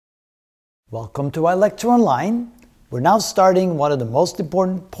Welcome to our lecture online. We're now starting one of the most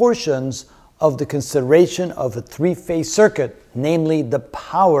important portions of the consideration of a three-phase circuit, namely the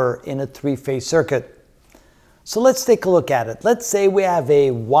power in a three-phase circuit. So let's take a look at it. Let's say we have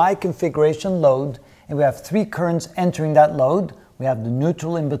a Y configuration load and we have three currents entering that load. We have the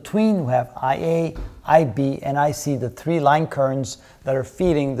neutral in between, we have IA, IB, and IC, the three line currents that are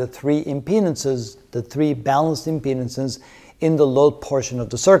feeding the three impedances, the three balanced impedances in the load portion of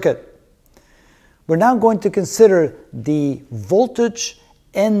the circuit. We're now going to consider the voltage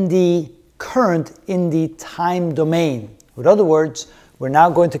and the current in the time domain. In other words, we're now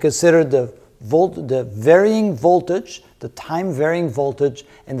going to consider the varying voltage, the time varying voltage,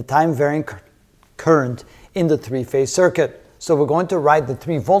 and the time varying current in the three-phase circuit. So we're going to write the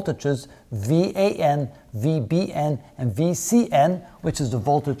three voltages VAN, VBN, and VCN, which is the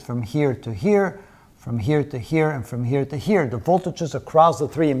voltage from here to here, from here to here, and from here to here. The voltages across the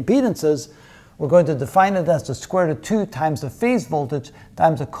three impedances. We're going to define it as the square root of 2 times the phase voltage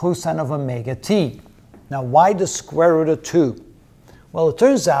times the cosine of omega t. Now, why the square root of 2? Well, it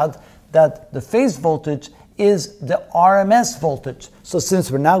turns out that the phase voltage is the RMS voltage. So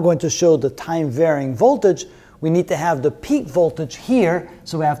since we're now going to show the time varying voltage, we need to have the peak voltage here.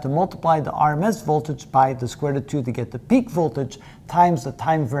 So we have to multiply the RMS voltage by the square root of 2 to get the peak voltage times the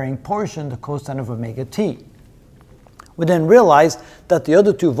time varying portion, the cosine of omega t. We then realize that the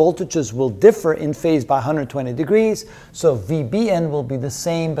other two voltages will differ in phase by 120 degrees. So VBN will be the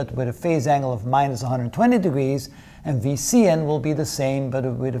same but with a phase angle of minus 120 degrees, and VCN will be the same but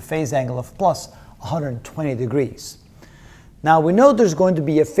with a phase angle of plus 120 degrees. Now we know there's going to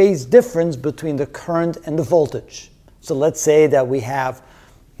be a phase difference between the current and the voltage. So let's say that we have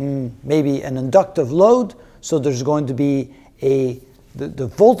maybe an inductive load, so there's going to be the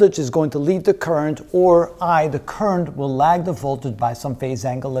voltage is going to lead the current, or the current will lag the voltage by some phase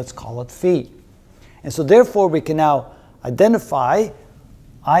angle, let's call it phi. And so therefore we can now identify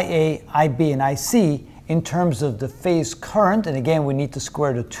IA, IB, and IC in terms of the phase current, and again we need to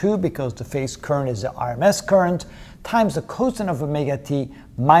square the 2 because the phase current is the RMS current, times the cosine of omega t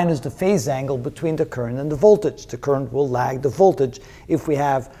minus the phase angle between the current and the voltage. The current will lag the voltage if we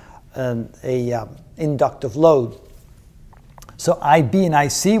have an inductive load. So IB and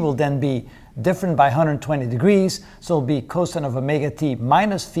IC will then be different by 120 degrees, so it'll be cosine of omega t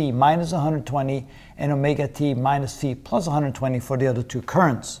minus phi minus 120 and omega t minus phi plus 120 for the other two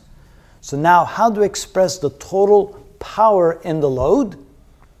currents. So now how do we express the total power in the load?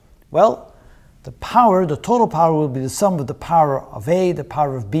 Well, the total power will be the sum of the power of A, the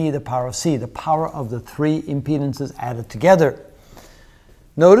power of B, the power of C, the power of the three impedances added together.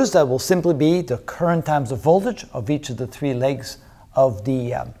 Notice that will simply be the current times the voltage of each of the three legs of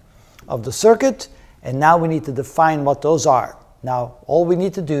the circuit, and now we need to define what those are. Now all we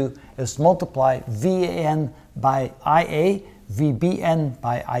need to do is multiply VAN by IA, VBN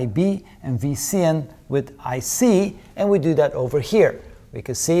by IB, and VCN with IC, and we do that over here. We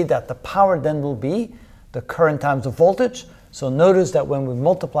can see that the power then will be the current times the voltage. So notice that when we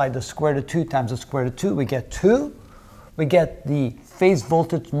multiply the square root of 2 times the square root of 2, we get 2. We get the phase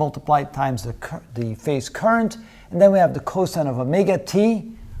voltage multiplied times the phase current, and then we have the cosine of omega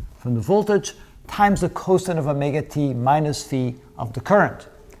t from the voltage times the cosine of omega t minus phi of the current.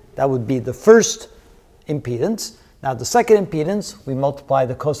 That would be the first impedance. Now the second impedance, we multiply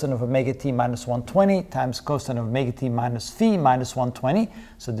the cosine of omega t minus 120 times cosine of omega t minus phi minus 120.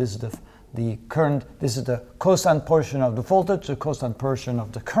 So this is the current, this is the cosine portion of the voltage, the cosine portion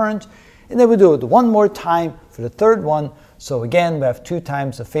of the current. And then we do it one more time for the third one. So again, we have 2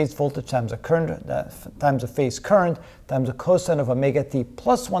 times the phase voltage times the current, times the phase current, times the cosine of omega t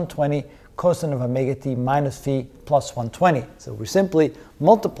plus 120, cosine of omega t minus phi plus 120. So we're simply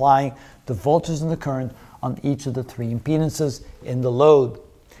multiplying the voltage and the current on each of the three impedances in the load.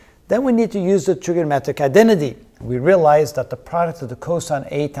 Then we need to use the trigonometric identity. We realize that the product of the cosine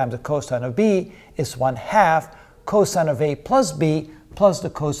A times the cosine of B is 1/2 cosine of A plus B plus the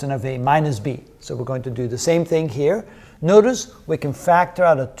cosine of A minus B. So we're going to do the same thing here. Notice we can factor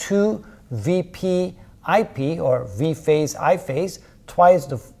out a 2 VP IP, or V phase I phase, twice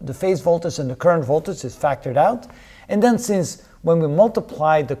the phase voltage and the current voltage is factored out. And then since when we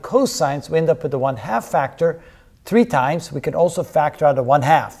multiply the cosines, we end up with the 1/2 factor 3 times, we can also factor out a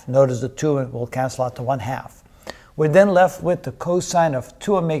 1/2. Notice the 2 will cancel out to 1/2. We're then left with the cosine of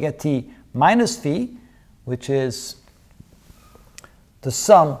 2 omega t minus phi, which is the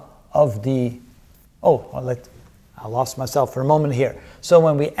sum of the, I lost myself for a moment here. So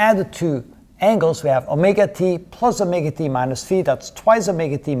when we add the 2 angles, we have omega t plus omega t minus phi. That's twice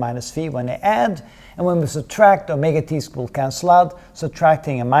omega t minus phi when they add. And when we subtract, omega t will cancel out.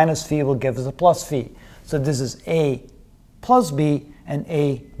 Subtracting a minus phi will give us a plus phi. So this is a plus b and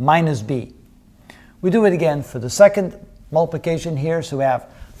a minus b. We do it again for the second multiplication here. So we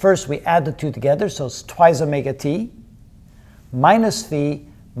have, first we add the two together, so it's twice omega t minus phi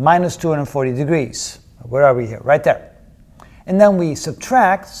minus 240 degrees. Where are we here? Right there. And then we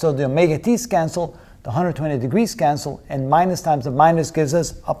subtract, so the omega t's cancel, the 120 degrees cancel, and minus times the minus gives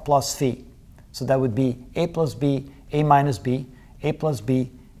us a plus phi. So that would be a plus b, a minus b, a plus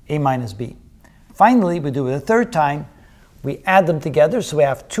b, a minus b. Finally, we do it a third time. We add them together, so we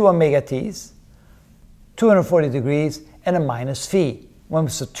have 2 omega t's, 240 degrees, and a minus phi. When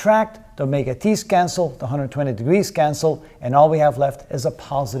we subtract, the omega t's cancel, the 120 degrees cancel, and all we have left is a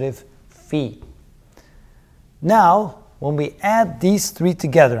positive phi. Now, when we add these three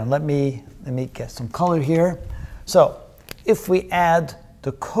together, and let me get some color here. So, if we add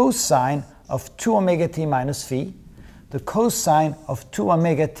the cosine of 2 omega t minus phi, the cosine of 2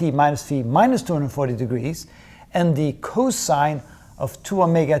 omega t minus phi minus 240 degrees, and the cosine of 2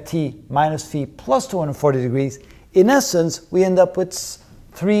 omega t minus phi plus 240 degrees, in essence, we end up with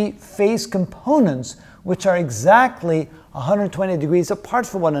three phase components which are exactly 120 degrees apart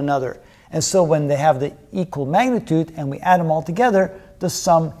from one another. And so when they have the equal magnitude and we add them all together, the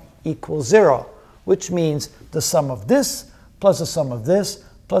sum equals 0, which means the sum of this plus the sum of this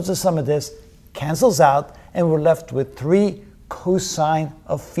plus the sum of this cancels out, and we're left with 3 cosine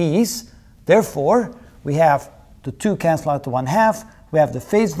of phis. Therefore, we have the 2 cancel out to 1/2. We have the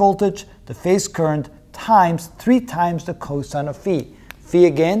phase voltage, the phase current, times 3 times the cosine of phi. Phi,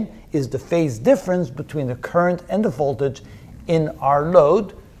 again, is the phase difference between the current and the voltage in our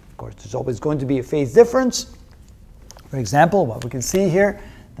load. Of course, there's always going to be a phase difference. For example, what we can see here,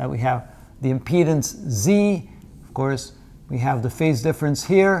 that we have the impedance Z. Of course, we have the phase difference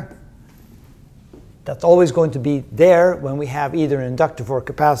here. That's always going to be there when we have either an inductive or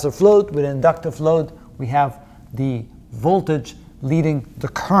capacitive load. With an inductive load, we have the voltage leading the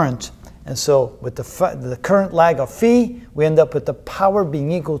current. And so with the current lag of phi, we end up with the power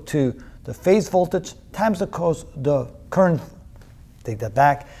being equal to the phase voltage times the current. Take that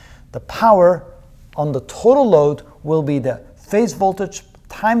back. The power on the total load will be the phase voltage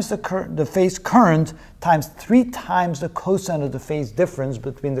times the phase current times 3 times the cosine of the phase difference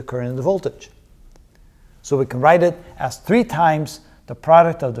between the current and the voltage. So we can write it as 3 times the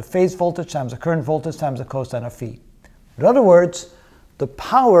product of the phase voltage times the current voltage times the cosine of phi. In other words, the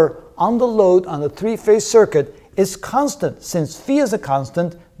power on the load on the 3-phase circuit is constant. Since phi is a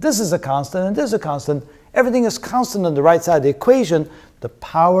constant, this is a constant, and this is a constant, everything is constant on the right side of the equation. The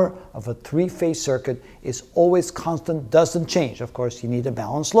power of a 3-phase circuit is always constant, doesn't change. Of course, you need a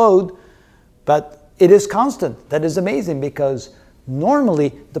balanced load, but it is constant. That is amazing, because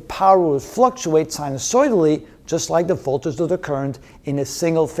normally the power will fluctuate sinusoidally, just like the voltage or the current in a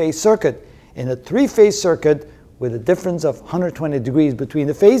single-phase circuit. In a 3-phase circuit, with a difference of 120 degrees between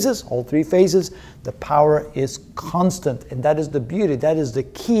the phases, all 3 phases, the power is constant. And that is the beauty, that is the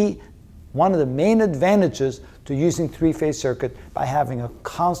key, one of the main advantages to using 3-phase circuit, by having a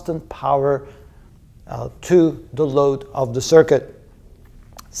constant power to the load of the circuit.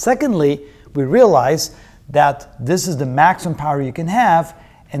 Secondly, we realize that this is the maximum power you can have,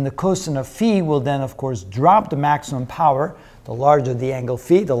 and the cosine of phi will then, of course, drop the maximum power. The larger the angle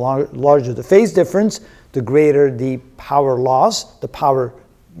phi, the larger the phase difference, the greater the power loss, the power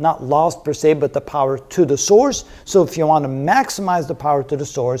not lost per se, but the power to the source. So if you want to maximize the power to the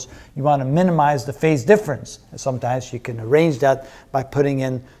source, you want to minimize the phase difference. And sometimes you can arrange that by putting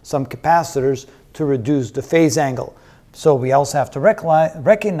in some capacitors to reduce the phase angle. So we also have to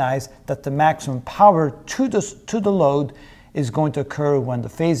recognize that the maximum power to the load is going to occur when the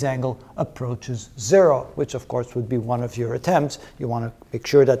phase angle approaches 0, which of course would be one of your attempts. You want to make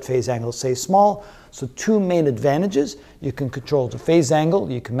sure that phase angle stays small. So 2 main advantages: you can control the phase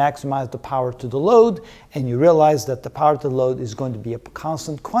angle, you can maximize the power to the load, and you realize that the power to the load is going to be a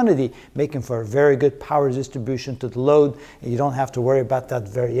constant quantity, making for a very good power distribution to the load, and you don't have to worry about that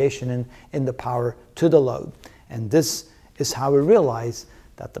variation in the power to the load. And this is how we realize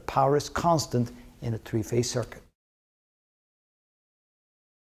that the power is constant in a 3-phase circuit.